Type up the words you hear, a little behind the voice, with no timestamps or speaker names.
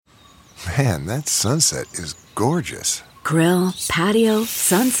Man, that sunset is gorgeous. Grill, patio,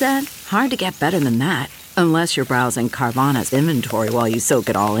 sunset. Hard to get better than that. Unless you're browsing Carvana's inventory while you soak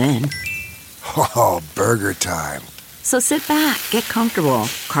it all in. Oh, burger time. So sit back, get comfortable.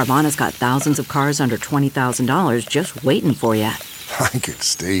 Carvana's got thousands of cars under $20,000 just waiting for you. I could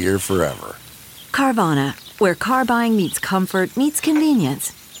stay here forever. Carvana, where car buying meets comfort meets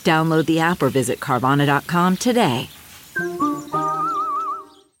convenience. Download the app or visit Carvana.com today.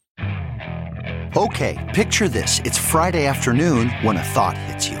 Okay, picture this. It's Friday afternoon when a thought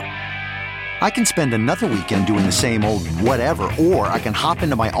hits you. I can spend another weekend doing the same old whatever, or I can hop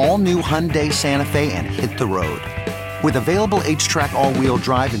into my all-new Hyundai Santa Fe and hit the road. With available H-Track all-wheel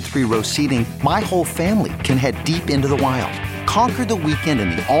drive and 3-row seating, my whole family can head deep into the wild. Conquer the weekend in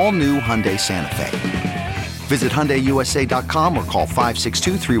the all-new Hyundai Santa Fe. Visit HyundaiUSA.com or call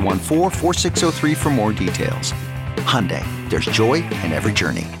 562-314-4603 for more details. Hyundai, there's joy in every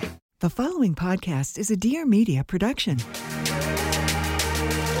journey. The following podcast is a Dear Media production.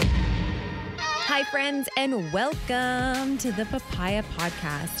 Hi, friends, and welcome to the Papaya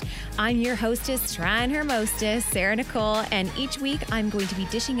Podcast. I'm your hostess, trying her mostest, Sarah Nicole, and each week I'm going to be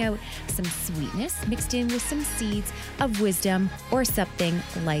dishing out some sweetness mixed in with some seeds of wisdom or something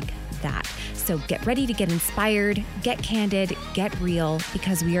like that. So get ready to get inspired, get candid, get real,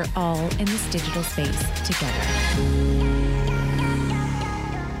 because we are all in this digital space together.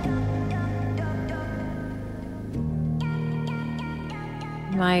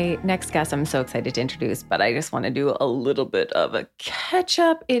 My next guest, I'm so excited to introduce, but I just want to do a little bit of a catch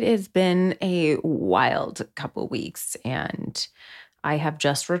up. It has been a wild couple weeks, and I have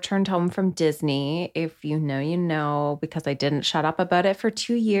just returned home from Disney. If you know, you know, because I didn't shut up about it for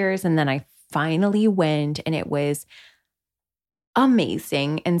 2 years, and then I finally went, and it was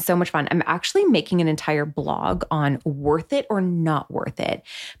amazing and so much fun. I'm actually making an entire blog on worth it or not worth it,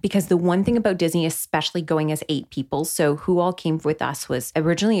 because the one thing about Disney, especially going as 8 people, so who all came with us was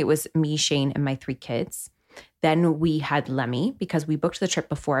originally it was me, Shane, and my 3 kids. Then we had Lemmy, because we booked the trip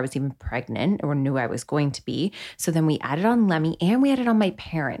before I was even pregnant or knew I was going to be. So then we added on Lemmy and we added on my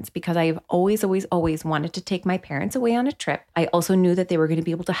parents, because I've always wanted to take my parents away on a trip. I also knew that they were going to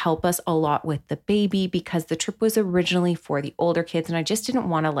be able to help us a lot with the baby, because the trip was originally for the older kids. And I just didn't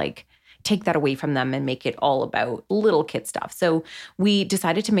want to take that away from them and make it all about little kid stuff. So we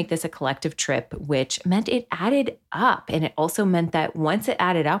decided to make this a collective trip, which meant it added up. And it also meant that once it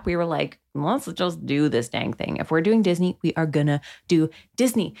added up, we were like, let's just do this dang thing. If we're doing Disney, we are gonna do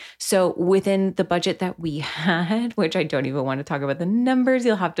Disney. So within the budget that we had, which I don't even want to talk about the numbers,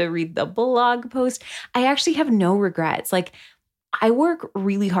 you'll have to read the blog post. I actually have no regrets. I work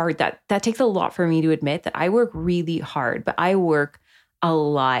really hard. That takes a lot for me to admit that I work really hard, but I work a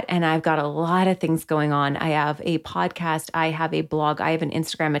lot, and I've got a lot of things going on. I have a podcast, I have a blog, I have an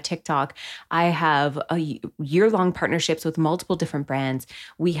Instagram, a TikTok. I have year-long partnerships with multiple different brands.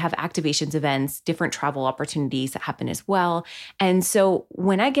 We have activations, events, different travel opportunities that happen as well. And so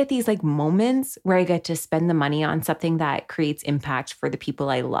when I get these moments where I get to spend the money on something that creates impact for the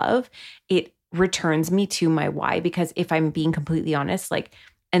people I love, it returns me to my why. Because if I'm being completely honest,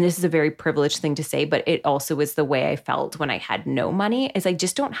 and this is a very privileged thing to say, but it also is the way I felt when I had no money, is I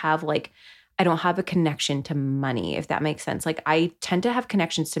just don't have I don't have a connection to money, if that makes sense. I tend to have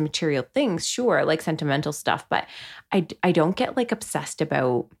connections to material things, sure, sentimental stuff, but I don't get obsessed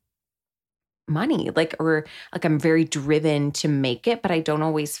about money, I'm very driven to make it, but I don't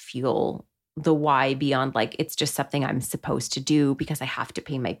always feel the why beyond it's just something I'm supposed to do because I have to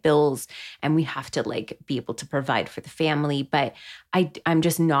pay my bills and we have to be able to provide for the family. But I'm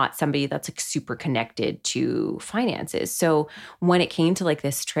just not somebody that's super connected to finances. So when it came to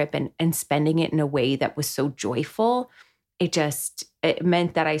this trip and spending it in a way that was so joyful, it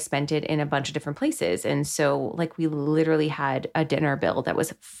meant that I spent it in a bunch of different places. And so we literally had a dinner bill that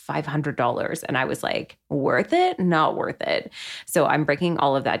was $500. And I was worth it? Not worth it. So I'm breaking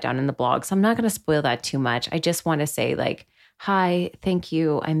all of that down in the blog. So I'm not going to spoil that too much. I just want to say hi, thank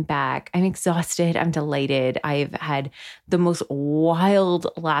you. I'm back. I'm exhausted. I'm delighted. I've had the most wild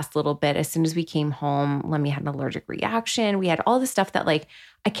last little bit. As soon as we came home, Lemmy had an allergic reaction. We had all this stuff that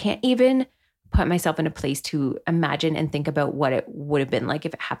I can't even put myself in a place to imagine and think about what it would have been like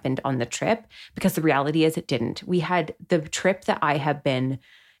if it happened on the trip, because the reality is it didn't. We had the trip that I have been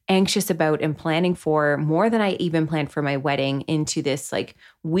anxious about and planning for more than I even planned for my wedding, into this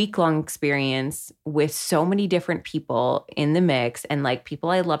week-long experience with so many different people in the mix and people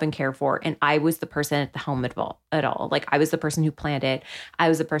I love and care for. And I was the person at the helm at all. I was the person who planned it. I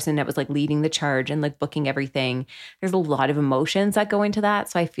was the person that was leading the charge and booking everything. There's a lot of emotions that go into that.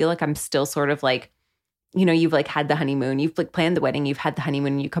 So I feel I'm still sort of you've like had the honeymoon, you've like planned the wedding, you've had the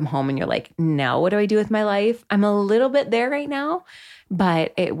honeymoon, and you come home and you're like, now what do I do with my life? I'm a little bit there right now,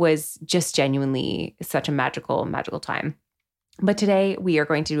 but it was just genuinely such a magical, magical time. But today we are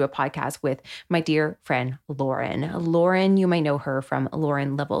going to do a podcast with my dear friend, Lauren. Lauren, you might know her from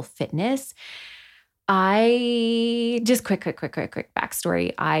Leavell Fitness. Just quick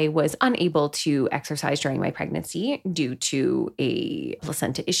backstory. I was unable to exercise during my pregnancy due to a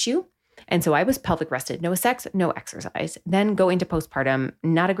placenta issue. And so I was pelvic rested, no sex, no exercise. Then go into postpartum,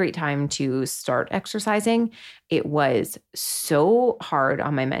 not a great time to start exercising. It was so hard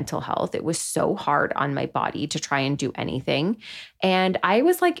on my mental health. It was so hard on my body to try and do anything. And I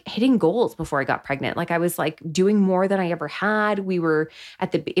was like hitting goals before I got pregnant. Like I was like doing more than I ever had.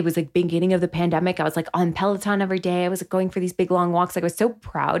 It was like beginning of the pandemic. I was like on Peloton every day. I was going for these big long walks. Like I was so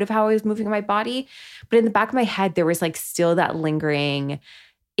proud of how I was moving my body. But in the back of my head, there was like still that lingering,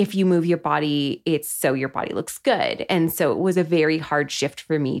 if you move your body, it's so your body looks good. And so it was a very hard shift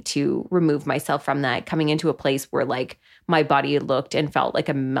for me to remove myself from that, coming into a place where like my body looked and felt like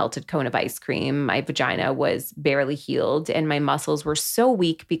a melted cone of ice cream. My vagina was barely healed and my muscles were so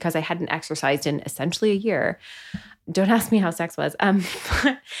weak because I hadn't exercised in essentially a year. Don't ask me how sex was.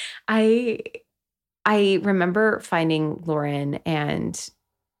 I remember finding Lauren, and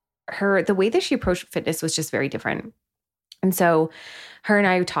the way that she approached fitness was just very different. And so her and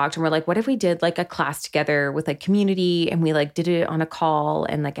I talked and we're like, what if we did like a class together with like community, and we like did it on a call,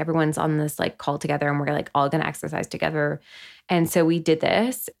 and like everyone's on this like call together and we're like all going to exercise together. And so we did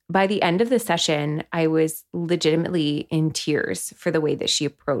this. By the end of the session, I was legitimately in tears for the way that she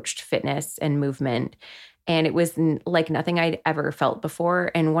approached fitness and movement. And it was like nothing I'd ever felt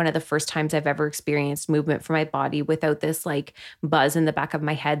before. And one of the first times I've ever experienced movement for my body without this like buzz in the back of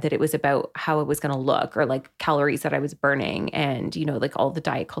my head that it was about how it was going to look or like calories that I was burning and, like all the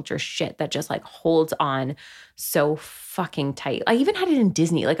diet culture shit that just like holds on so fucking tight. I even had it in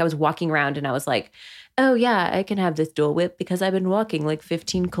Disney. Like I was walking around and I was like, oh yeah, I can have this Dole Whip because I've been walking like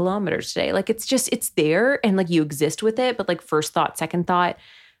 15 kilometers today. Like it's there and like you exist with it. But like first thought, second thought,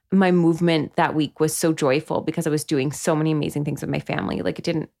 my movement that week was so joyful because I was doing so many amazing things with my family. Like it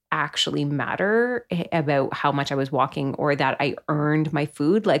didn't actually matter about how much I was walking or that I earned my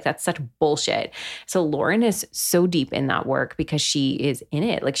food. Like that's such bullshit. So Lauren is so deep in that work because she is in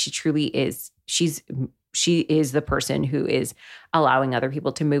it. Like she truly is. She is the person who is allowing other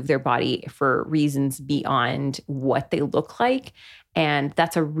people to move their body for reasons beyond what they look like. And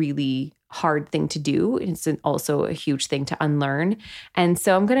that's a really hard thing to do. It's also a huge thing to unlearn. And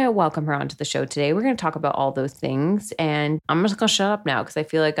so I'm going to welcome her onto the show today. We're going to talk about all those things. And I'm just going to shut up now because I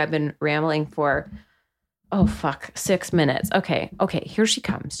feel like I've been rambling for, 6 minutes. Okay, here she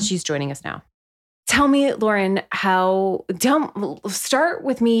comes. She's joining us now. Tell me, Lauren, start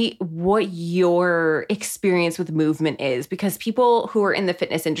with me what your experience with movement is, because people who are in the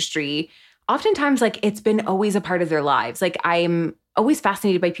fitness industry, oftentimes like it's been always a part of their lives. Like I'm always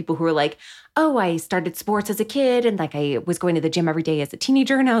fascinated by people who are like, oh, I started sports as a kid and like I was going to the gym every day as a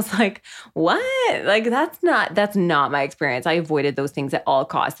teenager. And I was like, what? Like that's not my experience. I avoided those things at all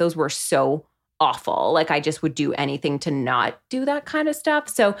costs. Those were so awful. Like I just would do anything to not do that kind of stuff.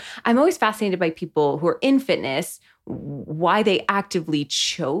 So I'm always fascinated by people who are in fitness, why they actively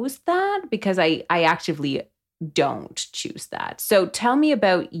chose that, because I actively don't choose that. So tell me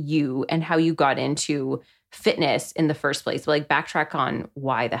about you and how you got into fitness in the first place. Like backtrack on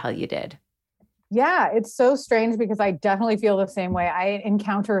why the hell you did. Yeah, it's so strange because I definitely feel the same way. I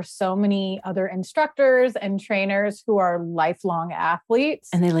encounter so many other instructors and trainers who are lifelong athletes.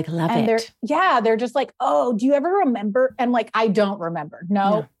 And they like love it. They're just like, oh, do you ever remember? And like, I don't remember.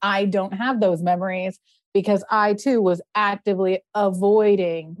 No, I don't have those memories because I too was actively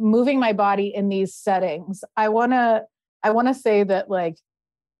avoiding moving my body in these settings. I want to say that like,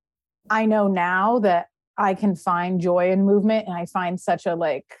 I know now that I can find joy in movement, and I find such a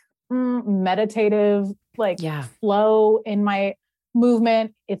like meditative flow in my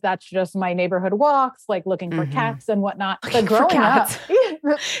movement. If that's just my neighborhood walks, like looking for cats and whatnot. But growing up,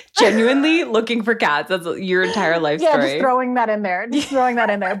 genuinely looking for cats. That's your entire life story. Just throwing that in there.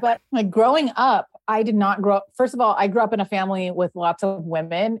 But like growing up, I did not grow up. First of all, I grew up in a family with lots of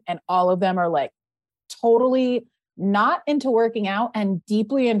women, and all of them are like totally not into working out and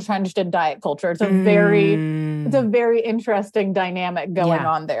deeply entrenched in diet culture. It's a very interesting dynamic going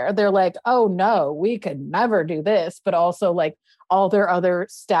on there. They're like, oh no, we could never do this. But also like all their other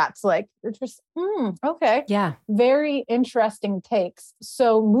stats, like you're just, okay. Yeah. Very interesting takes.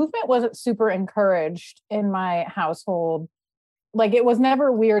 So movement wasn't super encouraged in my household. Like it was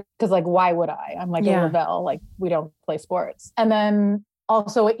never weird because like, why would I? I'm like a Leavell, like we don't play sports. And then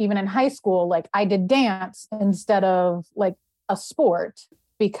also even in high school, like I did dance instead of like a sport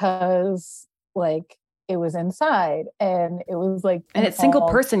because like it was inside and it was like, and it's single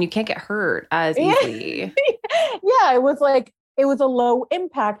person, you can't get hurt as easily. Yeah, it was like, it was a low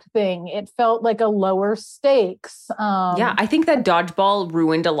impact thing. It felt like a lower stakes. Yeah, I think that dodgeball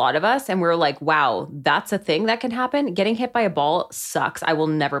ruined a lot of us. And we were like, wow, that's a thing that can happen. Getting hit by a ball sucks. I will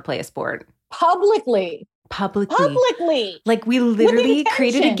never play a sport. Publicly. Like we literally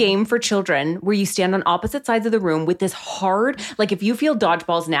created a game for children where you stand on opposite sides of the room with this hard, like if you feel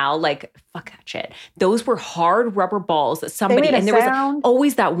dodgeballs now, like fuck that shit. Those were hard rubber balls that somebody, and there was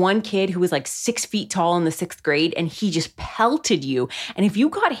always that one kid who was like 6 feet tall in the 6th grade and he just pelted you. And if you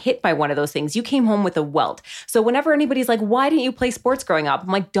got hit by one of those things, you came home with a welt. So whenever anybody's like, why didn't you play sports growing up? I'm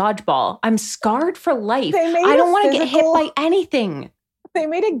like, dodgeball. I'm scarred for life. I don't want to get hit by anything. They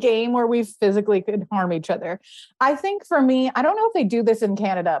made a game where we physically could harm each other. I think for me, I don't know if they do this in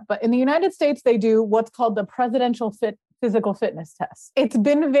Canada, but in the United States, they do what's called the presidential physical fitness test. It's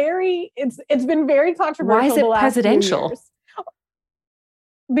been very controversial. Why is it presidential?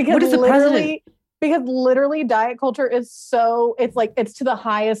 Because what is the president? Because literally diet culture is it's to the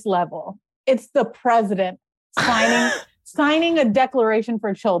highest level. It's the president signing a declaration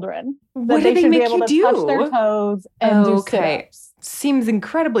for children that what they do they should make be able you to do? touch their toes and do sit-ups. Seems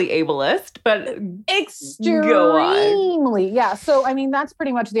incredibly ableist, but extremely. Yeah. So, I mean, that's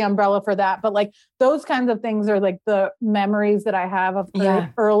pretty much the umbrella for that. But like those kinds of things are like the memories that I have of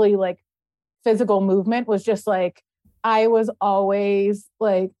early like physical movement was just like, I was always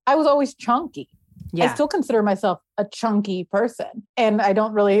chunky. Yeah. I still consider myself a chunky person. And I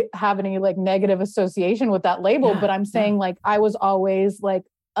don't really have any like negative association with that label, but I'm saying like, I was always like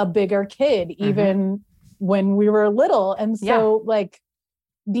a bigger kid, even when we were little. And so like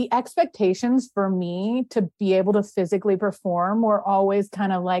the expectations for me to be able to physically perform were always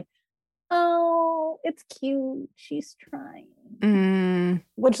kind of like, oh, it's cute. She's trying.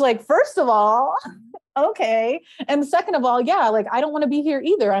 Which like, first of all, okay. And second of all, like, I don't want to be here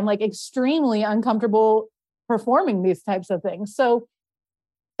either. I'm like extremely uncomfortable performing these types of things. So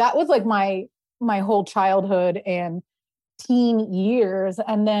that was like my whole childhood and teen years.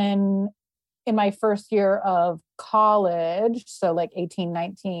 And then in my first year of college, so like 18,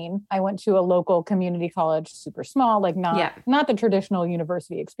 19, I went to a local community college, super small, like not the traditional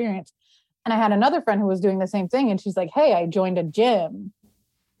university experience. And I had another friend who was doing the same thing. And she's like, hey, I joined a gym.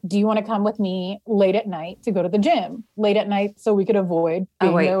 Do you want to come with me late at night to go to the gym late at night so we could avoid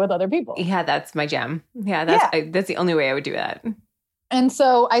being there with other people? Yeah, that's my jam. Yeah, that's the only way I would do that. And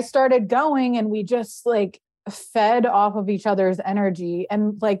so I started going and we just like fed off of each other's energy.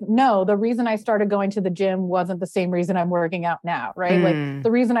 And like, no, the reason I started going to the gym wasn't the same reason I'm working out now, right? Like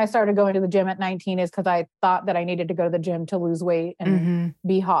the reason I started going to the gym at 19 is because I thought that I needed to go to the gym to lose weight and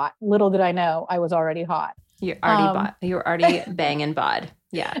be hot. Little did I know I was already hot. You're already banging bod.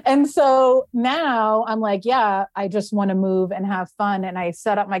 Yeah. And so now I'm like, I just want to move and have fun. And I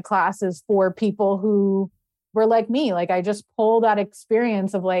set up my classes for people who were like me. Like I just pull that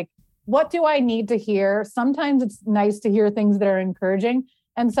experience of like, what do I need to hear? Sometimes it's nice to hear things that are encouraging.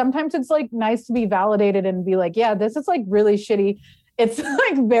 And sometimes it's like nice to be validated and be like, this is like really shitty. It's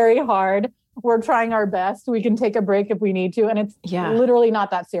like very hard. We're trying our best. We can take a break if we need to. And it's literally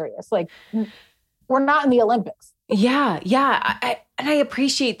not that serious. Like we're not in the Olympics. Yeah. I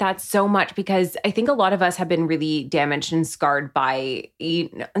appreciate that so much because I think a lot of us have been really damaged and scarred by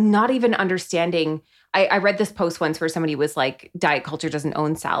not even understanding. I read this post once where somebody was like, diet culture doesn't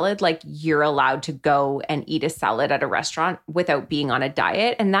own salad. Like you're allowed to go and eat a salad at a restaurant without being on a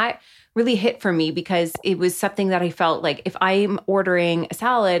diet. And that really hit for me because it was something that I felt like if I'm ordering a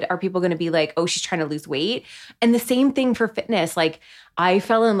salad, are people going to be like, oh, she's trying to lose weight? And the same thing for fitness. Like I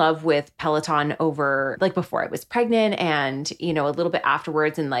fell in love with Peloton over like before I was pregnant and, a little bit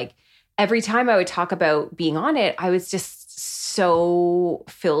afterwards. And like every time I would talk about being on it, I was just so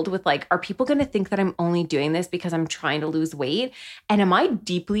filled with like, are people going to think that I'm only doing this because I'm trying to lose weight? And am I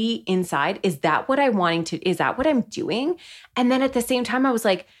deeply inside? Is that what is that what I'm doing? And then at the same time, I was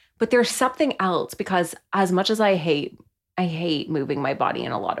like, but there's something else because as much as I hate moving my body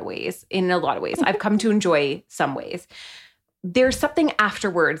in a lot of ways, I've come to enjoy some ways. There's something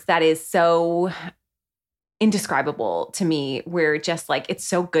afterwards that is so indescribable to me where just like it's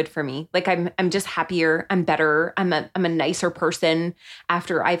so good for me. Like I'm just happier, I'm better, I'm a nicer person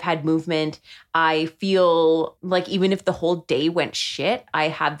after I've had movement. I feel like even if the whole day went shit, I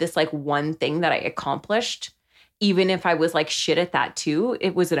have this like one thing that I accomplished. Even if I was like shit at that too,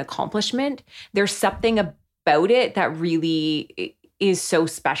 it was an accomplishment. There's something about it that really is so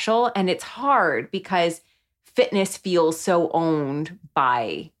special. And it's hard because fitness feels so owned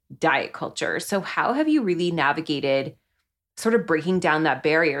by diet culture. So how have you really navigated sort of breaking down that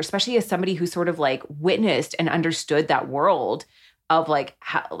barrier, especially as somebody who sort of like witnessed and understood that world of like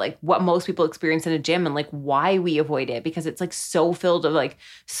how, like what most people experience in a gym and like why we avoid it, because it's like so filled of like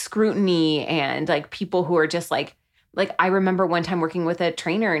scrutiny and like people who are just like I remember one time working with a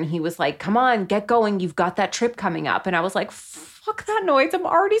trainer and he was like, come on, get going. You've got that trip coming up. And I was like, fuck that noise. I'm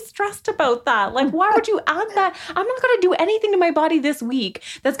already stressed about that. Like, why would you add that? I'm not going to do anything to my body this week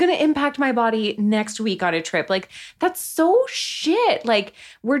that's going to impact my body next week on a trip. Like, that's so shit. Like,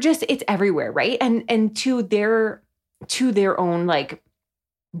 it's everywhere, right? And to their own like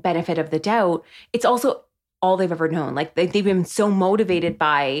benefit of the doubt, it's also all they've ever known. Like they've been so motivated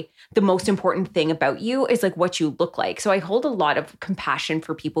by the most important thing about you is like what you look like. So I hold a lot of compassion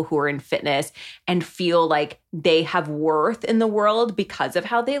for people who are in fitness and feel like they have worth in the world because of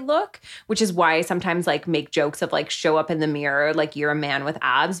how they look, which is why I sometimes like make jokes of like show up in the mirror like you're a man with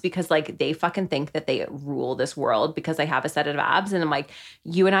abs, because like they fucking think that they rule this world because I have a set of abs. And I'm like,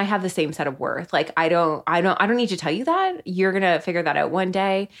 you and I have the same set of worth. Like I don't need to tell you that. You're going to figure that out one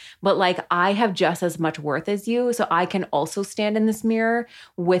day. But like I have just as much worth as you. So I can also stand in this mirror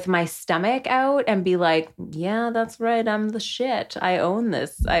with my stomach out and be like, yeah, that's right. I'm the shit. I own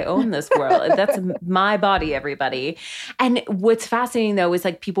this world. That's my body, everybody. And what's fascinating though is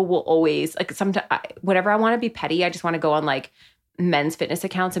like people will always like sometimes whenever I want to be petty, I just want to go on like men's fitness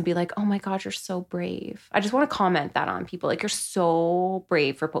accounts and be like, oh my God, you're so brave. I just want to comment that on people. Like, you're so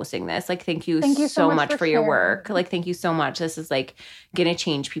brave for posting this. Like, thank you so much for your work. Like, thank you so much. This is like going to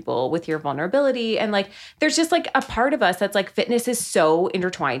change people with your vulnerability. And like, there's just like a part of us that's like fitness is so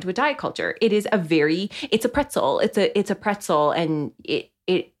intertwined with diet culture. It's a pretzel. It's a pretzel and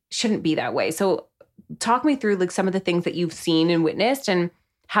it shouldn't be that way. So talk me through like some of the things that you've seen and witnessed and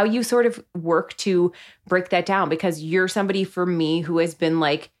how you sort of work to break that down, because you're somebody for me who has been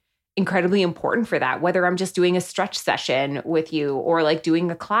like incredibly important for that. Whether I'm just doing a stretch session with you or like doing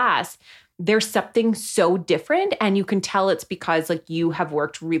a class, there's something so different. And you can tell it's because like you have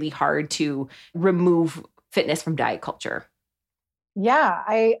worked really hard to remove fitness from diet culture. Yeah,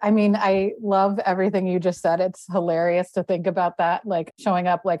 I mean, I love everything you just said. It's hilarious to think about that, like showing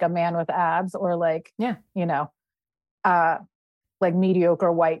up like a man with abs or like, like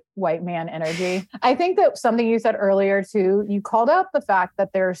mediocre white man energy. I think that something you said earlier too, you called out the fact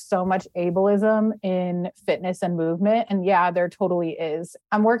that there's so much ableism in fitness and movement. And yeah, there totally is.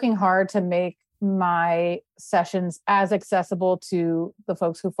 I'm working hard to make my sessions as accessible to the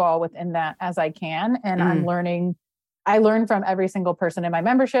folks who fall within that as I can. And I learn from every single person in my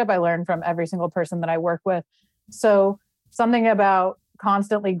membership. I learn from every single person that I work with. So something about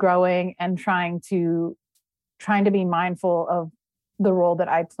constantly growing and trying to be mindful of the role that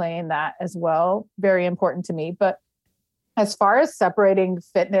I play in that as well. Very important to me. But as far as separating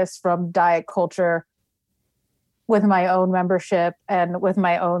fitness from diet culture with my own membership and with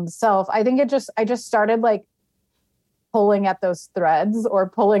my own self, I think I just started like pulling at those threads or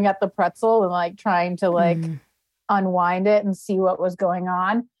pulling at the pretzel and like trying to like unwind it and see what was going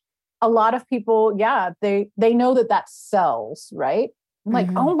on. A lot of people, they know that sells, right? I'm like,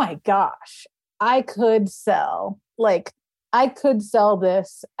 oh my gosh, I could sell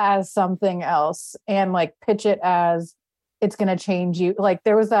this as something else and like pitch it as it's going to change you. Like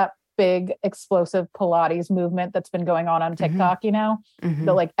there was that big explosive Pilates movement that's been going on TikTok,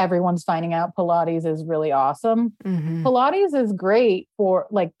 that like everyone's finding out Pilates is really awesome. Pilates is great for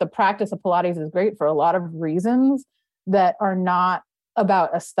like the practice of Pilates is great for a lot of reasons that are not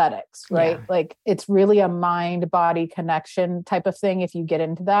about aesthetics, right? Yeah. Like it's really a mind body connection type of thing. If you get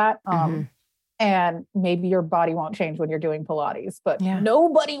into that, and maybe your body won't change when you're doing Pilates, but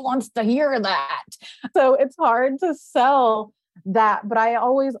nobody wants to hear that. So it's hard to sell that. But I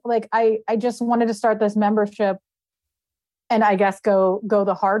always like, I just wanted to start this membership and I guess go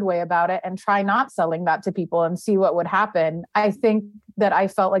the hard way about it and try not selling that to people and see what would happen. I think that I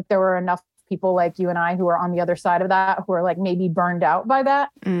felt like there were enough people like you and I who are on the other side of that, who are like maybe burned out by that,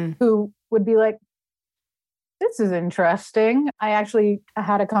 who would be like, this is interesting. I actually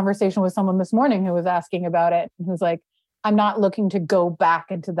had a conversation with someone this morning who was asking about it and who's like, I'm not looking to go back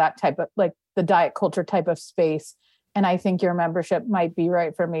into that type of like the diet culture type of space. And I think your membership might be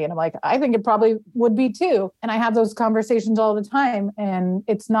right for me. And I'm like, I think it probably would be too. And I have those conversations all the time. And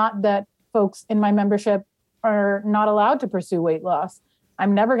it's not that folks in my membership are not allowed to pursue weight loss.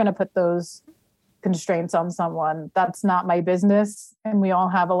 I'm never going to put those constraints on someone. That's not my business. And we all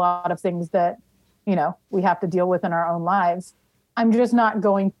have a lot of things that we have to deal with in our own lives. I'm just not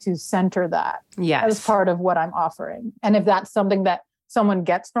going to center that as part of what I'm offering. And if that's something that someone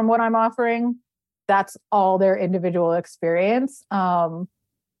gets from what I'm offering, that's all their individual experience. You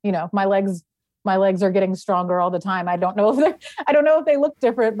know, my legs are getting stronger all the time. I don't know if they look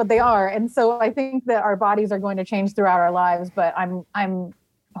different, but they are. And so I think that our bodies are going to change throughout our lives, but I'm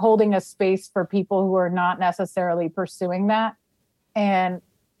holding a space for people who are not necessarily pursuing that. And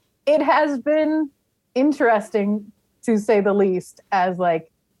it has been interesting, to say the least, as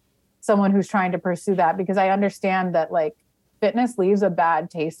like someone who's trying to pursue that, because I understand that like fitness leaves a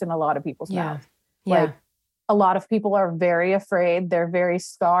bad taste in a lot of people's mouths. Like a lot of people are very afraid. They're very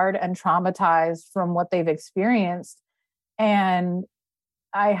scarred and traumatized from what they've experienced. And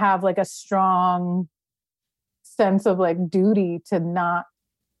I have like a strong sense of like duty to not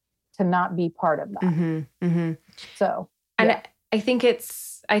be part of that. Mm-hmm, mm-hmm. So, and yeah. I think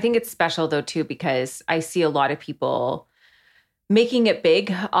it's special though too, because I see a lot of people making it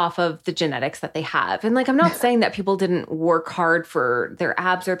big off of the genetics that they have. And like, I'm not saying that people didn't work hard for their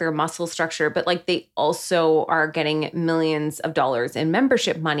abs or their muscle structure, but like they also are getting millions of dollars in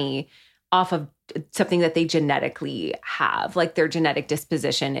membership money off of something that they genetically have. Like their genetic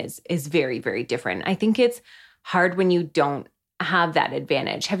disposition is very, very different. I think it's hard when you don't have that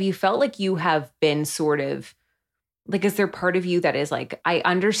advantage. Have you felt like you have been sort of like, is there part of you that is like, I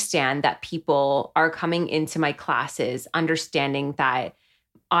understand that people are coming into my classes understanding that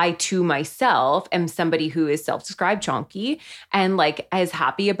I too myself am somebody who is self-described chonky and like is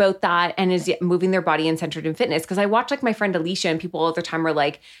happy about that and is moving their body and centered in fitness? Because I watch like my friend Alicia and people all the time are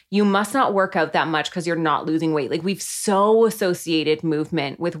like, you must not work out that much because you're not losing weight. Like we've so associated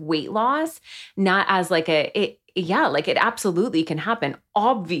movement with weight loss, not as like like it absolutely can happen.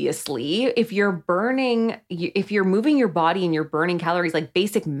 Obviously, if you're moving your body and you're burning calories, like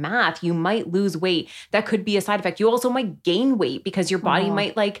basic math, you might lose weight. That could be a side effect. You also might gain weight because your body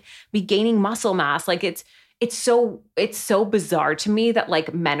might like be gaining muscle mass. Like it's so bizarre to me that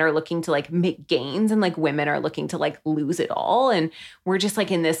like men are looking to like make gains and like women are looking to like lose it all. And we're just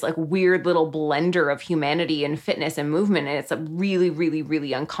like in this like weird little blender of humanity and fitness and movement. And it's really, really,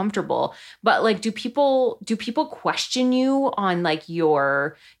 really uncomfortable. But like, do people question you on like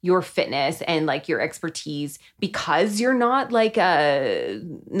your fitness and like your expertise because you're not like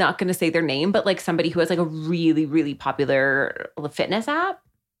not going to say their name, but like somebody who has like a really, really popular fitness app?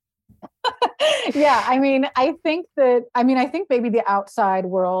 Yeah, I mean, I think maybe the outside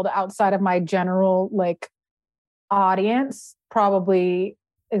world, outside of my general like audience, probably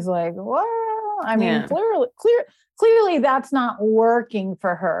is like, well, I mean, clearly that's not working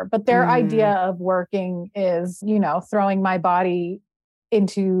for her. But their idea of working is, you know, throwing my body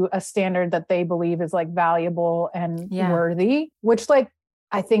into a standard that they believe is like valuable and worthy, which like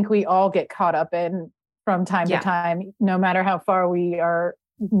I think we all get caught up in from time to time, no matter how far we are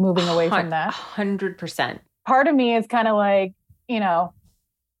moving away from that. 100%. Part of me is kind of like, you know,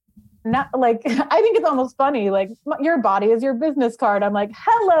 not like, I think it's almost funny. Like your body is your business card. I'm like,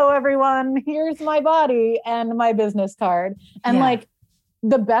 hello, everyone. Here's my body and my business card. And like,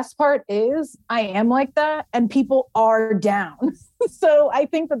 the best part is I am like that and people are down. So I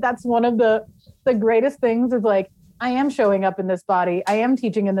think that that's one of the greatest things is like, I am showing up in this body. I am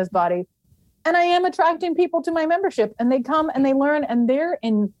teaching in this body. And I am attracting people to my membership and they come and they learn and they're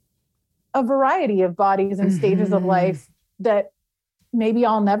in a variety of bodies and stages of life that maybe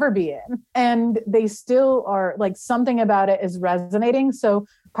I'll never be in. And they still are like, something about it is resonating. So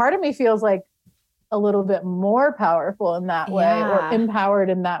part of me feels like a little bit more powerful in that way or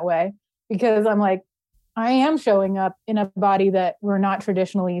empowered in that way, because I'm like, I am showing up in a body that we're not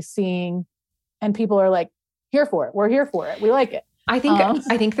traditionally seeing. And people are like, here for it. We're here for it. We like it. I think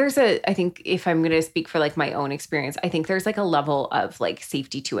if I'm going to speak for like my own experience, I think there's like a level of like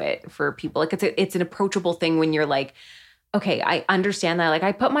safety to it for people. Like it's an approachable thing when you're like, okay, I understand that. Like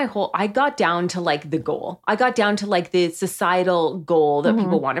I got down to like the goal. I got down to like the societal goal that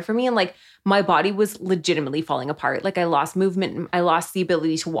people wanted for me. And like my body was legitimately falling apart. Like I lost movement. I lost the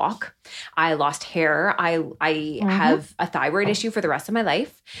ability to walk. I lost hair. I have a thyroid issue for the rest of my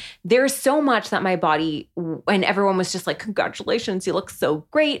life. There's so much that my body, and everyone was just like, congratulations, you look so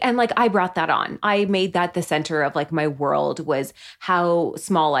great. And like, I brought that on. I made that the center of like my world was how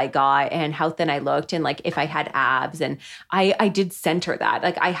small I got and how thin I looked. And like, if I had abs, and I did center that.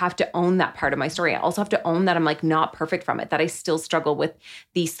 Like I have to own that part of my story. I also have to own that I'm like not perfect from it, that I still struggle with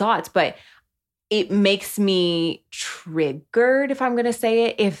these thoughts, but it makes me triggered, if I'm going to say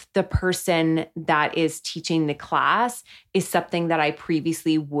it, if the person that is teaching the class is something that I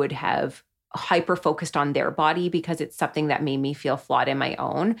previously would have hyper-focused on their body because it's something that made me feel flawed in my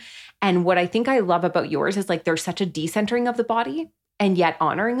own. And what I think I love about yours is like there's such a decentering of the body. and yet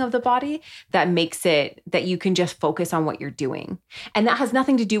honoring of the body that makes it that you can just focus on what you're doing. And that has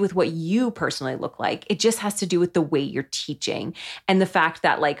nothing to do with what you personally look like. It just has to do with the way you're teaching. And the fact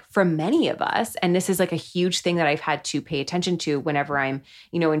that like for many of us, and this is like a huge thing that I've had to pay attention to whenever I'm,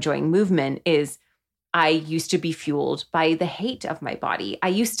 enjoying movement, is I used to be fueled by the hate of my body. I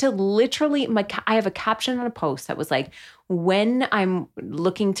used to literally, I have a caption on a post that was like, when I'm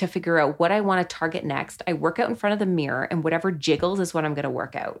looking to figure out what I want to target next, I work out in front of the mirror and whatever jiggles is what I'm going to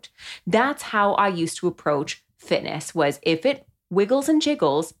work out. That's how I used to approach fitness, was if it wiggles and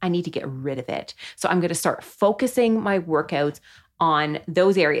jiggles, I need to get rid of it. So I'm going to start focusing my workouts on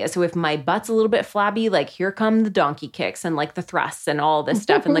those areas. So if my butt's a little bit flabby, like here come the donkey kicks and like the thrusts and all this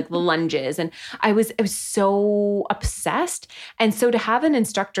stuff and like the lunges. And I was so obsessed. And so to have an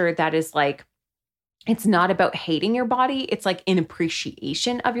instructor that is like, it's not about hating your body, it's like an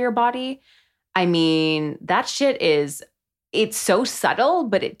appreciation of your body. I mean, that shit it's so subtle,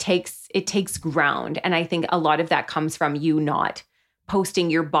 but it takes ground. And I think a lot of that comes from you not posting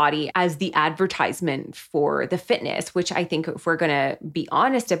your body as the advertisement for the fitness, which I think if we're going to be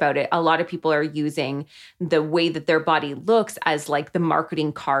honest about it, a lot of people are using the way that their body looks as like the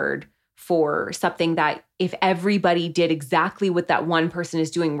marketing card for something that if everybody did exactly what that one person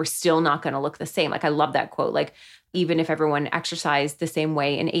is doing, we're still not going to look the same. Like I love that quote. Like even if everyone exercised the same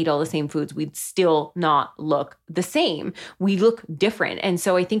way and ate all the same foods, we'd still not look the same. We look different. And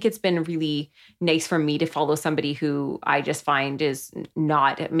so I think it's been really nice for me to follow somebody who I just find is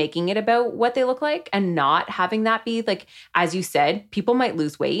not making it about what they look like and not having that be like, as you said, people might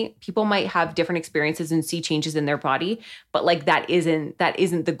lose weight. People might have different experiences and see changes in their body, but like that isn't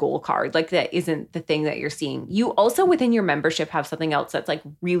the goal card. Like that isn't the thing that you're seeing. You also within your membership have something else that's like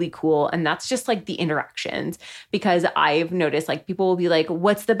really cool. And that's just like the interactions. Because I've noticed like people will be like,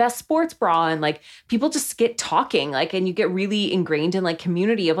 what's the best sports bra? And like people just get talking like, and you get really ingrained in like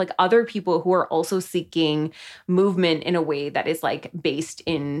community of like other people who are also seeking movement in a way that is like based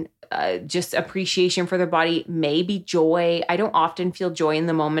in just appreciation for their body, maybe joy. I don't often feel joy in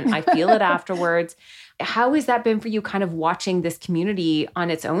the moment. I feel it afterwards. How has that been for you kind of watching this community on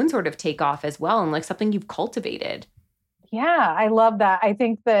its own sort of take off as well? And like something you've cultivated? Yeah, I love that. I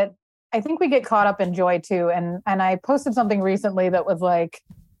think we get caught up in joy too. And I posted something recently that was like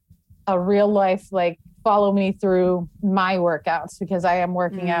a real life, like follow me through my workouts because I am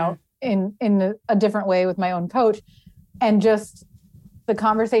working out in a different way with my own coach. And just the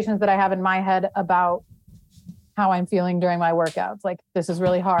conversations that I have in my head about how I'm feeling during my workouts. Like, this is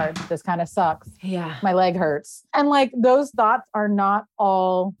really hard. This kind of sucks. Yeah. My leg hurts. And like, those thoughts are not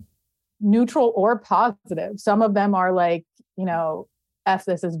all neutral or positive. Some of them are like,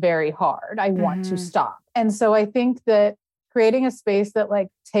 this is very hard. I want to stop. And so I think that creating a space that like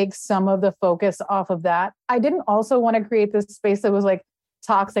takes some of the focus off of that. I didn't also want to create this space that was like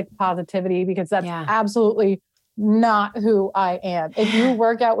toxic positivity because that's absolutely not who I am. If you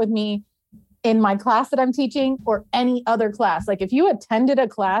work out with me in my class that I'm teaching or any other class, like if you attended a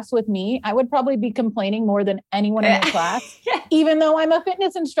class with me, I would probably be complaining more than anyone in the class, even though I'm a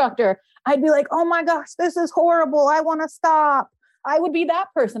fitness instructor. I'd be like, oh my gosh, this is horrible. I want to stop. I would be that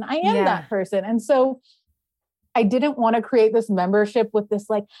person. I am that person. And so I didn't want to create this membership with this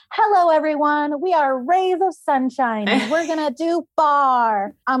like, hello, everyone. We are rays of sunshine and we're going to do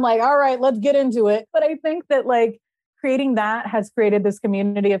bar. I'm like, all right, let's get into it. But I think that like creating that has created this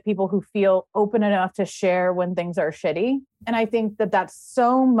community of people who feel open enough to share when things are shitty. And I think that that's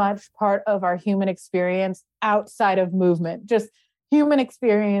so much part of our human experience outside of movement, just human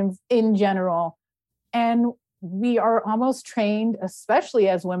experience in general. And we are almost trained, especially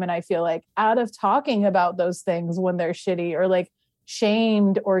as women, I feel like, out of talking about those things when they're shitty or like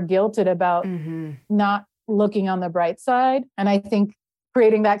shamed or guilted about not looking on the bright side. And I think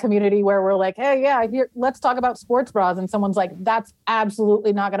creating that community where we're like, hey, here, let's talk about sports bras. And someone's like, that's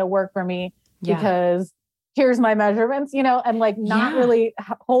absolutely not going to work for me because here's my measurements, and like not really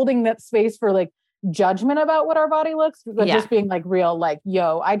holding that space for like judgment about what our body looks, but just being like real, like,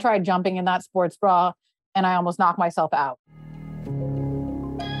 yo, I tried jumping in that sports bra and I almost knocked myself out.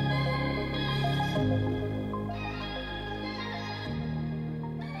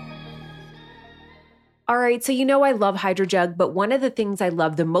 All right. So, I love Hydro Jug, but one of the things I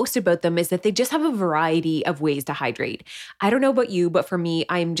love the most about them is that they just have a variety of ways to hydrate. I don't know about you, but for me,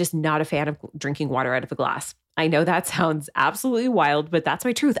 I'm just not a fan of drinking water out of a glass. I know that sounds absolutely wild, but that's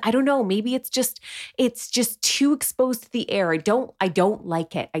my truth. I don't know. Maybe it's just too exposed to the air. I don't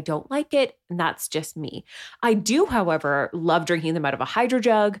like it. I don't like it And that's just me. I do, however, love drinking them out of a hydro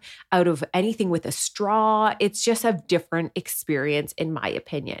jug, out of anything with a straw. It's just a different experience in my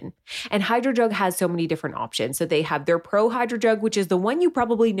opinion. And hydro jug has so many different options. So they have their Pro Hydro Jug, which is the one you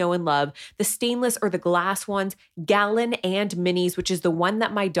probably know and love, the stainless or the glass ones, gallon and minis, which is the one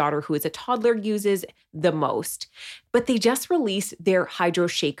that my daughter, who is a toddler, uses the most. But they just released their hydro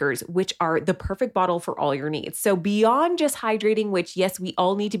shakers, which are the perfect bottle for all your needs. So beyond just hydrating, which yes, we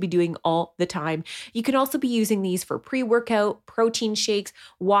all need to be doing all the time, you can also be using these for pre-workout, protein shakes,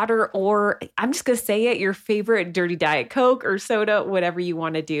 water, or I'm just going to say it, your favorite dirty Diet Coke or soda, whatever you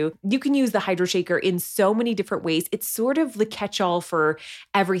want to do. You can use the hydro shaker in so many different ways. It's sort of the catch-all for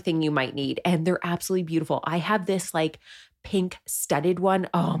everything you might need. And they're absolutely beautiful. I have this like pink studded one.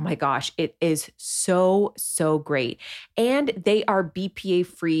 Oh my gosh, it is so, so great. And they are BPA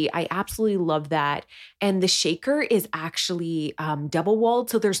free. I absolutely love that. And the shaker is actually double walled.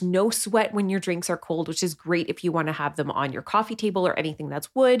 So there's no sweat when your drinks are cold, which is great if you want to have them on your coffee table or anything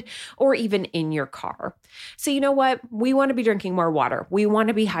that's wood, or even in your car. So you know what? We want to be drinking more water. We want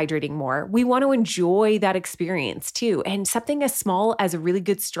to be hydrating more. We want to enjoy that experience too. And something as small as a really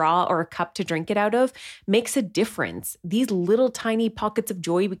good straw or a cup to drink it out of makes a difference. These little tiny pockets of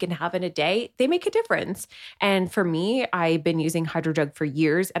joy we can have in a day, they make a difference. And for me, I've been using Hydro Jug for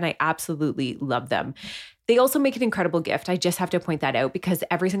years and I absolutely love them. They also make an incredible gift. I just have to point that out because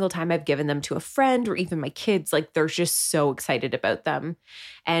every single time I've given them to a friend or even my kids, like they're just so excited about them.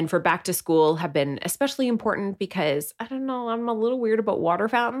 And for back to school have been especially important because I don't know, I'm a little weird about water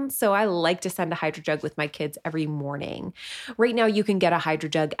fountains. So I like to send a Hydro Jug with my kids every morning. Right now you can get a Hydro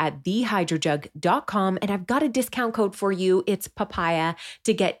Jug at thehydrojug.com and I've got a discount code for you. It's papaya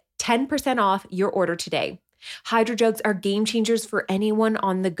to get 10% off your order today. Hydro Jugs are game changers for anyone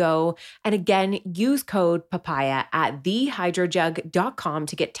on the go. And again, use code papaya at thehydrojug.com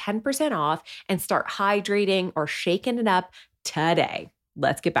to get 10% off and start hydrating or shaking it up today.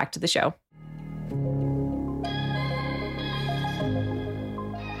 Let's get back to the show.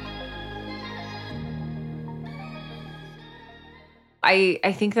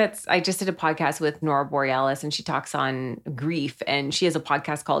 I think I just did a podcast with Nora Borealis and she talks on grief and she has a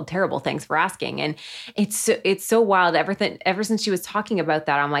podcast called Terrible, Thanks for Asking. And it's so wild. Ever since she was talking about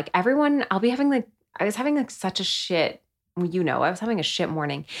that, I'm like, I was having such a shit, I was having a shit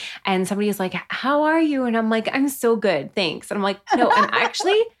morning and somebody is like, how are you? And I'm like, I'm so good. Thanks. And I'm like, no, I'm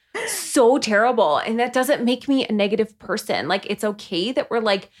actually so terrible. And that doesn't make me a negative person. Like, it's okay that we're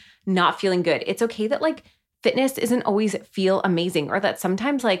like not feeling good. It's okay that like fitness isn't always feel amazing or that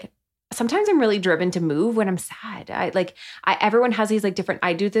sometimes I'm really driven to move when I'm sad. Everyone has these like different,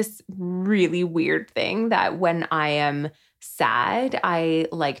 I do this really weird thing that when I am sad, I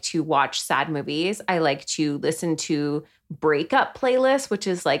like to watch sad movies. I like to listen to breakup playlists, which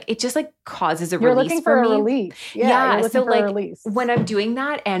is like, it just like causes a release for me. You're looking for a release. Yeah. You're looking for a release. When I'm doing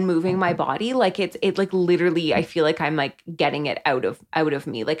that and moving my body, like it like literally, I feel like I'm like getting it out of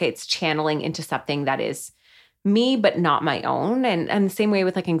me. Like it's channeling into something that is me, but not my own. And the same way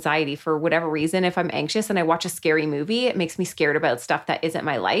with like anxiety, for whatever reason, if I'm anxious and I watch a scary movie, it makes me scared about stuff that isn't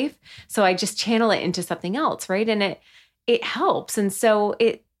my life. So I just channel it into something else. Right. And it helps. And so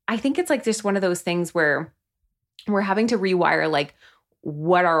I think it's like just one of those things where we're having to rewire like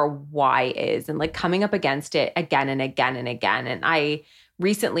what our why is and like coming up against it again and again and again. And I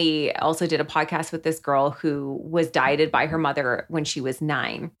recently also did a podcast with this girl who was dieted by her mother when she was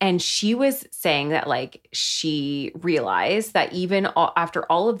 9. And she was saying that like she realized that even after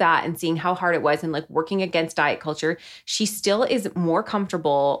all of that and seeing how hard it was and like working against diet culture, she still is more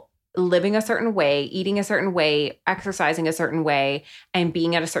comfortable living a certain way, eating a certain way, exercising a certain way, and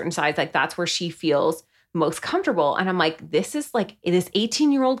being at a certain size. Like that's where she feels most comfortable. And I'm like, this is like this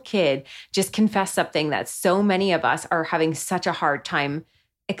 18-year-old kid just confessed something that so many of us are having such a hard time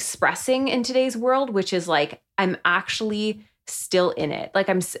expressing in today's world, which is like, I'm actually still in it. Like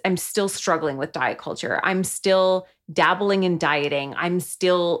I'm still struggling with diet culture. I'm still dabbling in dieting. I'm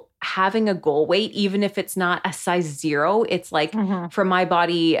still having a goal weight, even if it's not a size 0, it's like for my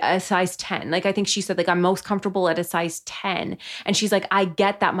body, a size 10. Like I think she said like, I'm most comfortable at a size 10. And she's like, I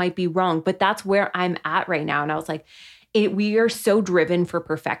get that might be wrong, but that's where I'm at right now. And I was like, we are so driven for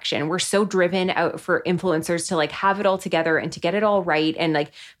perfection. We're so driven out for influencers to like have it all together and to get it all right. And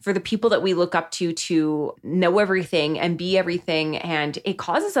like for the people that we look up to know everything and be everything. And it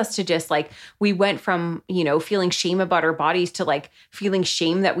causes us to just like, we went from, feeling shame about our bodies to like feeling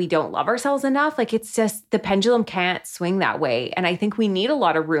shame that we don't love ourselves enough. Like it's just the pendulum can't swing that way. And I think we need a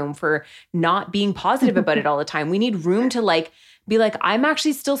lot of room for not being positive about it all the time. We need room to like be like, I'm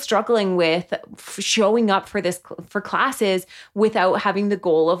actually still struggling with showing up for classes without having the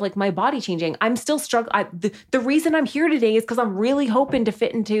goal of like my body changing. I'm still struggling. The reason I'm here today is because I'm really hoping to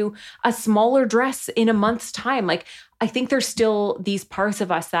fit into a smaller dress in a month's time. Like, I think there's still these parts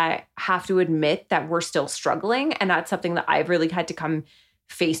of us that have to admit that we're still struggling. And that's something that I've really had to come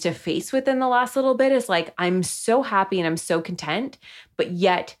face to face with in the last little bit, is like, I'm so happy and I'm so content, but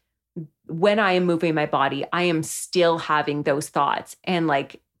yet when I am moving my body, I am still having those thoughts. And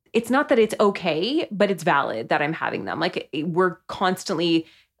like, it's not that it's okay, but it's valid that I'm having them. Like, we're constantly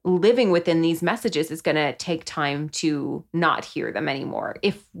living within these messages. It's going to take time to not hear them anymore,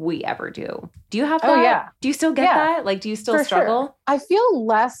 if we ever do. Do you have that? Oh, yeah. Do you still get that? Like, do you still struggle? Sure. I feel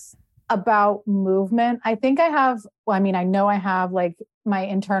less about movement. I think I have, I know I have like my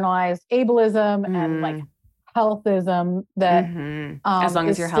internalized ableism and like healthism that as long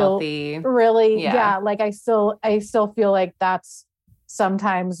as you're healthy, really like I still feel like that's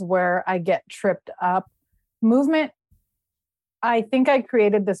sometimes where I get tripped up. Movement, I think I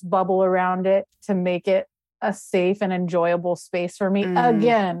created this bubble around it to make it a safe and enjoyable space for me,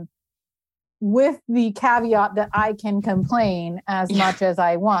 again with the caveat that I can complain as much as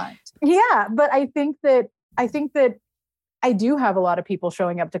I want. But I think that I do have a lot of people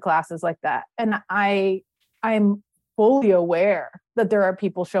showing up to classes like that, and I'm fully aware that there are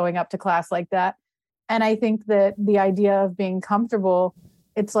people showing up to class like that. And I think that the idea of being comfortable,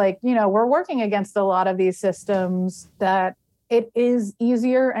 it's like, we're working against a lot of these systems that it is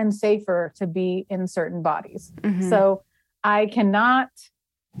easier and safer to be in certain bodies. So I cannot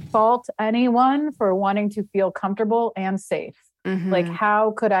fault anyone for wanting to feel comfortable and safe. Like,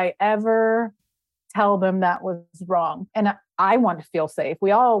 how could I ever tell them that was wrong? And I want to feel safe.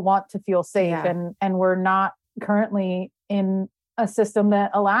 We all want to feel safe. And we're not currently in a system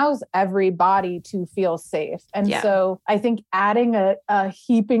that allows everybody to feel safe. And so I think adding a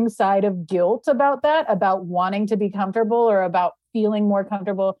heaping side of guilt about that, about wanting to be comfortable or about feeling more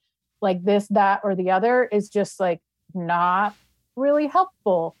comfortable, like this, that, or the other, is just like not really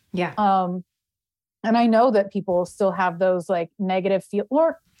helpful. And I know that people still have those like negative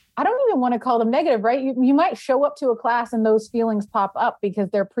or I don't even want to call them negative, right? You might show up to a class and those feelings pop up because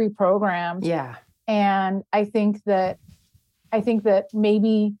they're pre-programmed. And I think that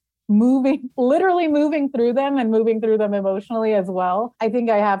maybe literally moving through them and moving through them emotionally as well. I think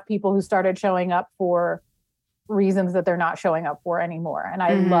I have people who started showing up for reasons that they're not showing up for anymore. And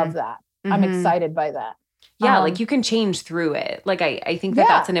I love that. I'm excited by that. Like, you can change through it. Like, I think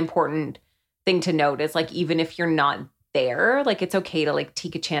that's an important thing to note, is like, even if you're not there, like, it's okay to like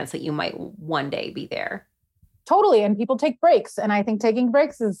take a chance that you might one day be there. Totally. And people take breaks. And I think taking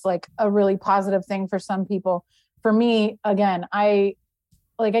breaks is like a really positive thing for some people. For me, again, I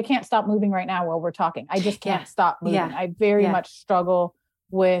can't stop moving right now while we're talking. I just can't stop moving. I very much struggle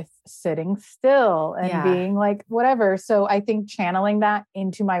with sitting still and being like, whatever. So I think channeling that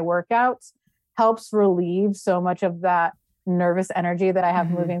into my workouts helps relieve so much of that nervous energy that I have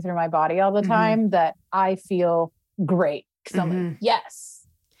moving through my body all the time, that I feel great. So I'm like, yes,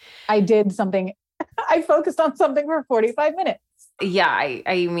 I did something. I focused on something for 45 minutes.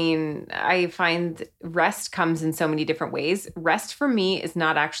 I mean, I find rest comes in so many different ways. Rest for me is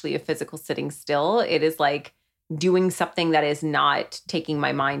not actually a physical sitting still. It is like doing something that is not taking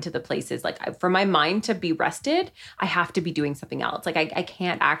my mind to the places. Like, for my mind to be rested, I have to be doing something else. Like, I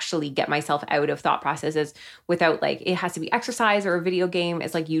can't actually get myself out of thought processes without, like, it has to be exercise or a video game.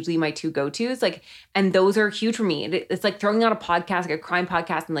 It's like usually my two go-tos. Like, and those are huge for me. It's like throwing on a podcast, like a crime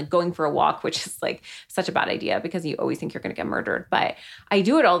podcast, and like going for a walk, which is like such a bad idea because you always think you're going to get murdered. But I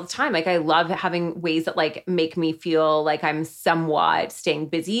do it all the time. Like, I love having ways that like make me feel like I'm somewhat staying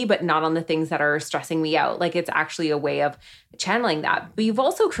busy, but not on the things that are stressing me out. Like, it's actually a way of channeling that. But you've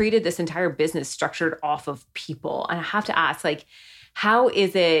also created this entire business structured off of people. And I have to ask, like, how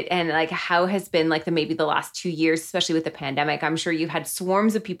is it, and like, how has been like maybe the last 2 years, especially with the pandemic? I'm sure you've had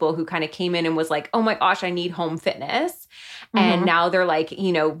swarms of people who kind of came in and was like, oh my gosh, I need home fitness. And now they're like,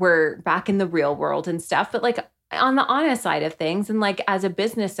 we're back in the real world and stuff. But like, on the honest side of things, and like, as a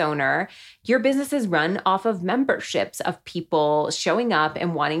business owner, your business is run off of memberships of people showing up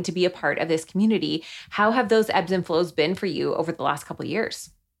and wanting to be a part of this community. How have those ebbs and flows been for you over the last couple of years?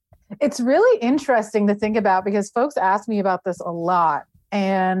 It's really interesting to think about, because folks ask me about this a lot,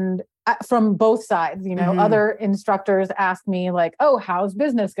 and from both sides, other instructors ask me like, oh, how's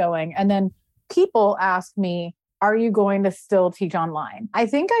business going? And then people ask me, are you going to still teach online? I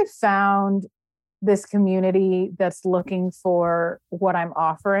think I found this community that's looking for what I'm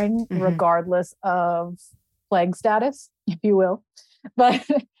offering, regardless of plague status, if you will. But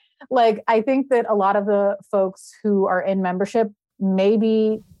Like, I think that a lot of the folks who are in membership may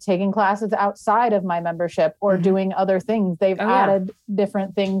be taking classes outside of my membership or doing other things. They've added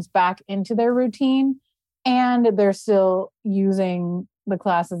different things back into their routine, and they're still using the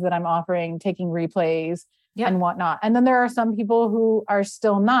classes that I'm offering, taking replays and whatnot. And then there are some people who are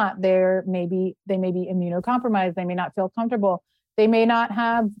still not. They may be immunocompromised. They may not feel comfortable. They may not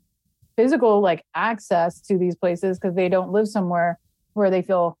have physical like access to these places because they don't live somewhere where they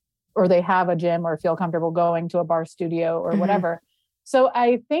feel, or they have a gym or feel comfortable going to a bar studio or whatever. So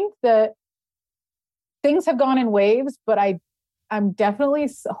I think that things have gone in waves, but I'm definitely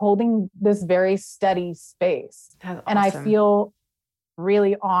holding this very steady space. That's and awesome. I feel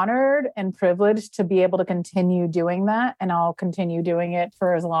really honored and privileged to be able to continue doing that. And I'll continue doing it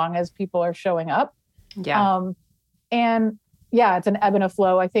for as long as people are showing up. Yeah. And yeah, it's an ebb and a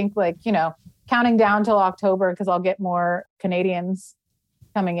flow. I think like, counting down till October, because I'll get more Canadians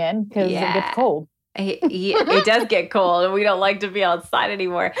coming in because it gets cold. It does get cold and we don't like to be outside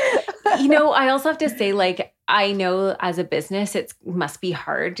anymore. I also have to say, like, I know as a business, it must be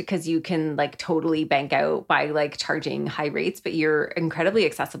hard because you can like totally bank out by like charging high rates, but you're incredibly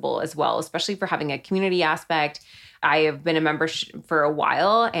accessible as well, especially for having a community aspect. I have been a member for a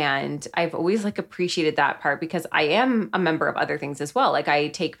while and I've always like appreciated that part because I am a member of other things as well. Like I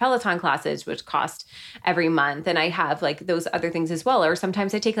take Peloton classes, which cost every month. And I have like those other things as well. Or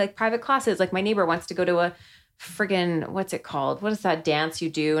sometimes I take like private classes. Like my neighbor wants to go to a friggin', what's it called? What is that dance you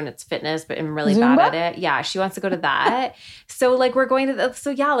do? And it's fitness, but I'm really Zumba? bad at it. Yeah. She wants to go to that. So like we're going to that. So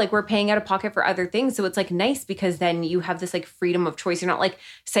yeah, like we're paying out of pocket for other things. So it's like nice because then you have this like freedom of choice. You're not like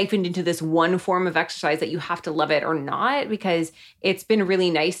siphoned into this one form of exercise that you have to love it or not, because it's been really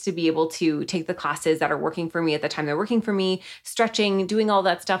nice to be able to take the classes that are working for me at the time they're working for me, stretching, doing all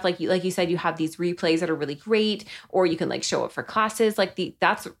that stuff. Like you said, you have these replays that are really great, or you can like show up for classes. Like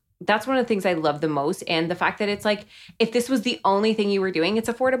that's one of the things I love the most. And the fact that it's like, if this was the only thing you were doing, it's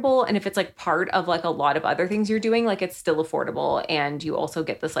affordable. And if it's like part of like a lot of other things you're doing, like it's still affordable. And you also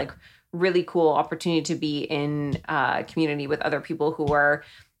get this like really cool opportunity to be in a community with other people who are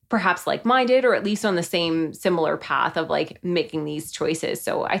perhaps like-minded or at least on the same similar path of like making these choices.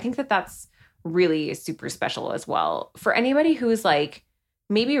 So I think that that's really super special as well. For anybody who's like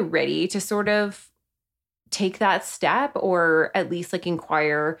maybe ready to sort of take that step or at least like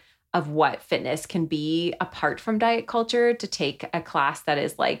inquire of what fitness can be apart from diet culture, to take a class that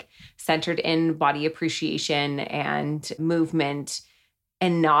is like centered in body appreciation and movement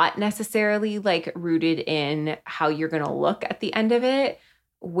and not necessarily like rooted in how you're going to look at the end of it.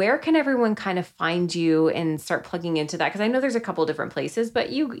 Where can everyone kind of find you and start plugging into that? Because I know there's a couple different places, but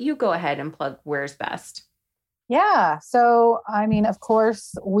you go ahead and plug where's best. Yeah. So, I mean, of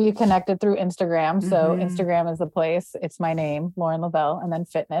course, we connected through Instagram. So Instagram is the place. It's my name, Lauren Leavell, and then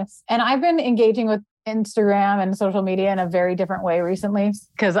fitness. And I've been engaging with Instagram and social media in a very different way recently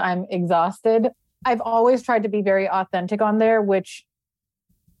because I'm exhausted. I've always tried to be very authentic on there, which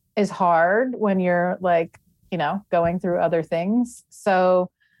is hard when you're like, going through other things. So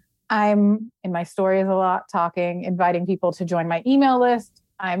I'm in my stories a lot, inviting people to join my email list.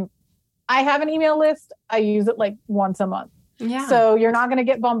 I have an email list. I use it like once a month. Yeah. So you're not going to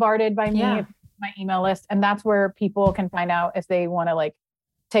get bombarded by me, my email list. And that's where people can find out if they want to like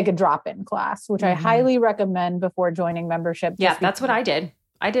take a drop-in class, which I highly recommend before joining membership. Yeah, that's what I did.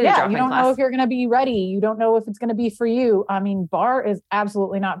 I did a drop-in class. You don't know if you're going to be ready. You don't know if it's going to be for you. I mean, bar is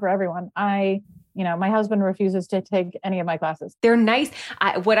absolutely not for everyone. My husband refuses to take any of my classes. They're nice.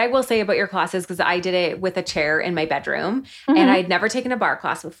 What I will say about your classes, because I did it with a chair in my bedroom and I'd never taken a bar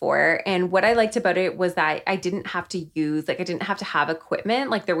class before. And what I liked about it was that I didn't have to I didn't have to have equipment.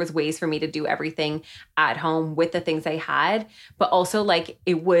 Like there was ways for me to do everything at home with the things I had, but also like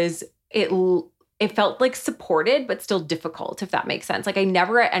it felt like supported, but still difficult, if that makes sense. Like I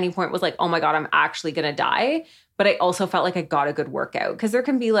never at any point was like, oh my God, I'm actually going to die. But I also felt like I got a good workout, because there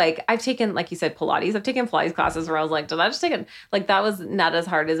can be like, I've taken, like you said, Pilates. I've taken Pilates classes where I was like, did I just take it? Like that was not as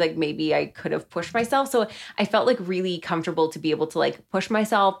hard as like maybe I could have pushed myself. So I felt like really comfortable to be able to like push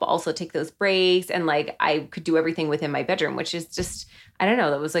myself, but also take those breaks. And like I could do everything within my bedroom, which is just, I don't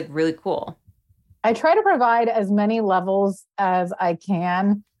know, that was like really cool. I try to provide as many levels as I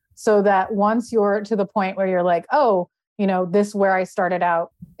can so that once you're to the point where you're like, oh, this where I started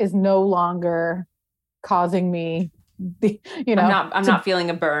out is no longer causing me I'm not feeling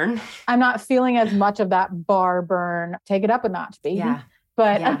a burn. I'm not feeling as much of that bar burn. Take it up a notch, baby. Yeah.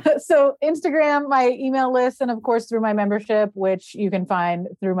 But so Instagram, my email list, and of course through my membership, which you can find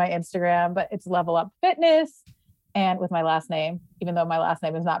through my Instagram, but it's Level Up Fitness. and with my last name, even though my last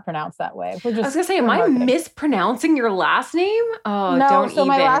name is not pronounced that way. I was going to say, am I mispronouncing your last name? Oh, no, don't so even.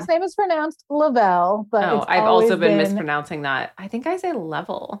 My last name is pronounced Leavell, but I've also been mispronouncing that. I think I say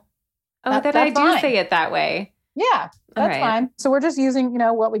Leavell. Oh, then I do say it that way. Yeah, that's fine. So we're just using,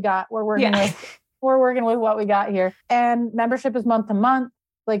 what we got. We're working with what we got here. And membership is month to month.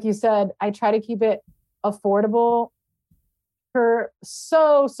 Like you said, I try to keep it affordable for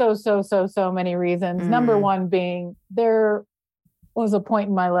so many reasons. Number one being there was a point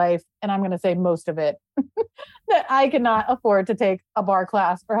in my life, and I'm going to say most of it, that I could not afford to take a bar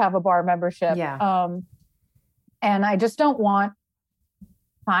class or have a bar membership. Yeah. And I just don't want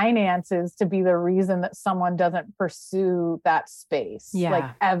finances to be the reason that someone doesn't pursue that space. Yeah. Like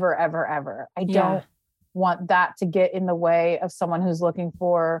ever. I don't want that to get in the way of someone who's looking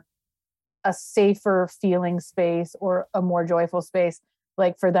for a safer feeling space or a more joyful space,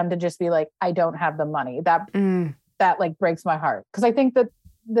 like for them to just be like, I don't have the money. That like breaks my heart. Cause I think that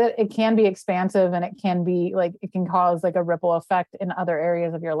it can be expansive, and it can be like, it can cause like a ripple effect in other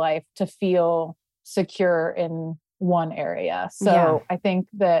areas of your life to feel secure in one area. So I think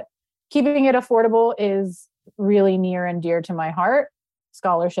that keeping it affordable is really near and dear to my heart.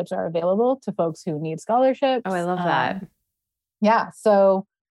 Scholarships are available to folks who need scholarships. Oh, I love that. Yeah. So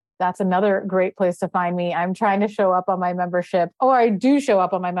that's another great place to find me. I'm trying to show up on my membership, or I do show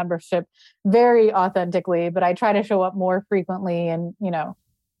up on my membership very authentically, but I try to show up more frequently and,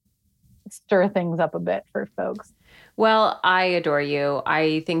 stir things up a bit for folks. Well, I adore you.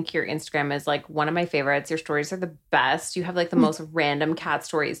 I think your Instagram is like one of my favorites. Your stories are the best. You have like the most random cat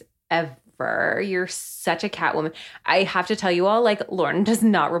stories ever. You're such a cat woman. I have to tell you all, like, Lauren does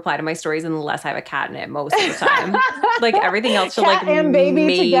not reply to my stories unless I have a cat in it most of the time. Like everything else, she'll cat like and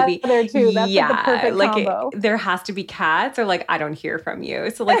baby together too. That's like the perfect combo. There has to be cats, or like I don't hear from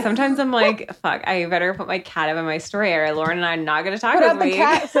you. So like sometimes I'm like, fuck, I better put my cat up in my story, or Lauren and I are not going to talk this week. Put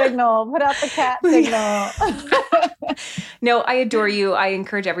out the cat signal. No, I adore you. I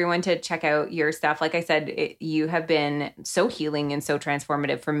encourage everyone to check out your stuff. Like I said, you have been so healing and so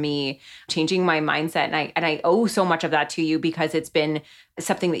transformative for me, changing my mindset. And I owe so much of that to you, because it's been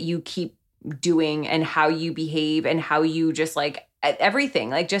something that you keep doing, and how you behave and how you just like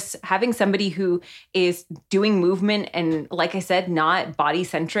everything, like just having somebody who is doing movement and, like I said, not body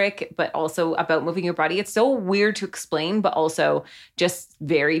centric, but also about moving your body. It's so weird to explain, but also just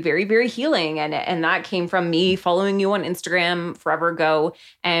very, very, very healing. And that came from me following you on Instagram forever ago,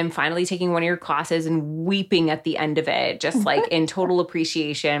 and finally taking one of your classes and weeping at the end of it, just like in total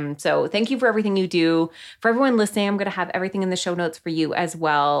appreciation. So thank you for everything you do. For everyone listening, I'm going to have everything in the show notes for you as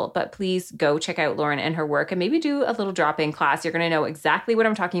well, but please go check out Lauren and her work, and maybe do a little drop-in class. You're going to know exactly what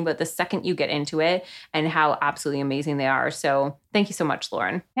I'm talking about the second you get into it, and how absolutely amazing they are. So thank you so much,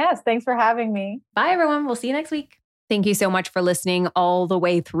 Lauren. Yes, thanks for having me. Bye, everyone. We'll see you next week. Thank you so much for listening all the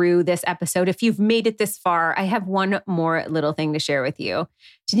way through this episode. If you've made it this far, I have one more little thing to share with you.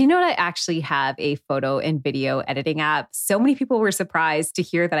 Did you know that I actually have a photo and video editing app? So many people were surprised to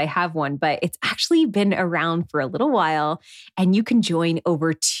hear that I have one, but it's actually been around for a little while, and you can join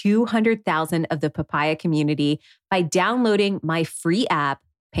over 200,000 of the Papaya community by downloading my free app,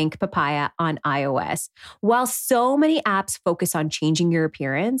 Pink Papaya, on iOS. While so many apps focus on changing your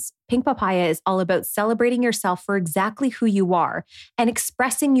appearance, Pink Papaya is all about celebrating yourself for exactly who you are and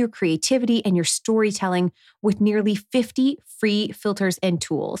expressing your creativity and your storytelling with nearly 50 free filters and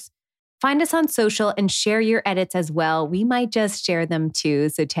tools. Find us on social and share your edits as well. We might just share them too,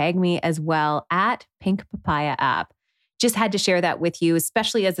 so tag me as well at Pink Papaya app. Just had to share that with you,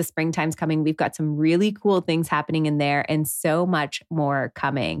 especially as the springtime's coming. We've got some really cool things happening in there, and so much more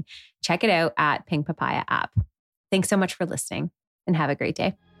coming. Check it out at Pink Papaya app. Thanks so much for listening, and have a great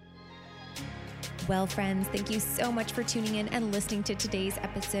day. Well, friends, thank you so much for tuning in and listening to today's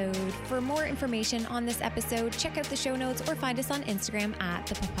episode. For more information on this episode, check out the show notes or find us on Instagram at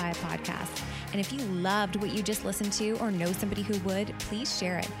The Papaya Podcast. And if you loved what you just listened to or know somebody who would, please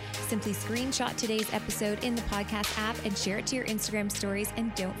share it. Simply screenshot today's episode in the podcast app and share it to your Instagram stories,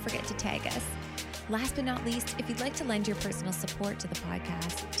 and don't forget to tag us. Last but not least, if you'd like to lend your personal support to the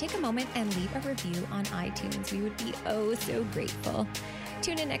podcast, take a moment and leave a review on iTunes. We would be oh so grateful.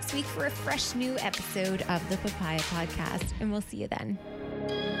 Tune in next week for a fresh new episode of the Papaya Podcast, and we'll see you then.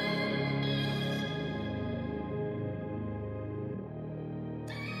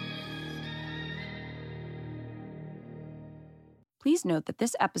 Please note that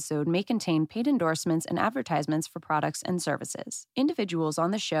this episode may contain paid endorsements and advertisements for products and services. Individuals on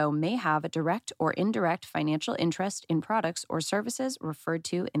the show may have a direct or indirect financial interest in products or services referred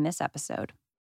to in this episode.